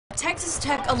Texas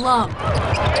Tech alum,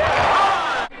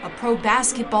 a pro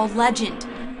basketball legend,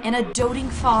 and a doting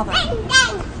father.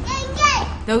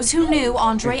 Those who knew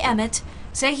Andre Emmett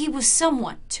say he was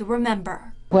someone to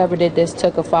remember. Whoever did this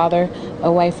took a father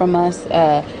away from us,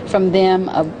 from them,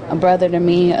 a brother to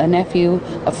me, a nephew,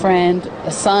 a friend,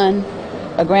 a son,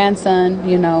 a grandson.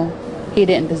 You know, he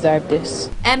didn't deserve this.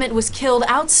 Emmett was killed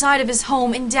outside of his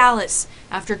home in Dallas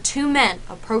after two men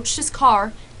approached his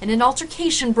car and an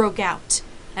altercation broke out.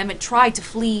 Emmett tried to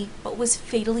flee, but was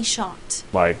fatally shot.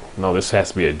 No, this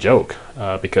has to be a joke,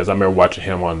 because I remember watching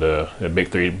him on the Big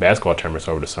Three basketball tournaments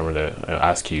over the summer that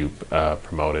Ice Cube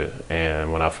promoted,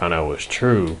 and when I found out it was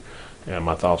true, and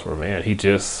my thoughts were, man, he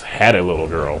just had a little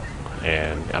girl,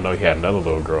 and I know he had another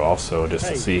little girl also. Just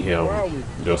to see him,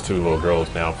 those two little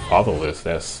girls now fatherless,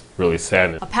 that's really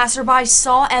sad. A passerby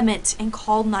saw Emmett and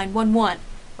called 911,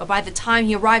 but by the time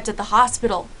he arrived at the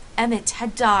hospital, Emmett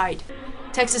had died.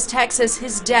 Texas Tech says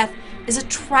his death is a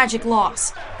tragic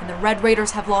loss, and the Red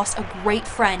Raiders have lost a great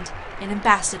friend and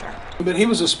ambassador. But he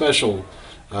was a special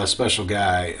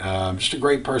guy, just a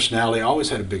great personality, always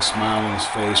had a big smile on his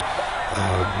face.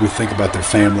 We think about their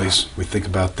families, we think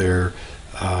about their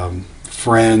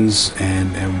friends,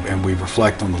 and we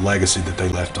reflect on the legacy that they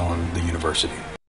left on the university.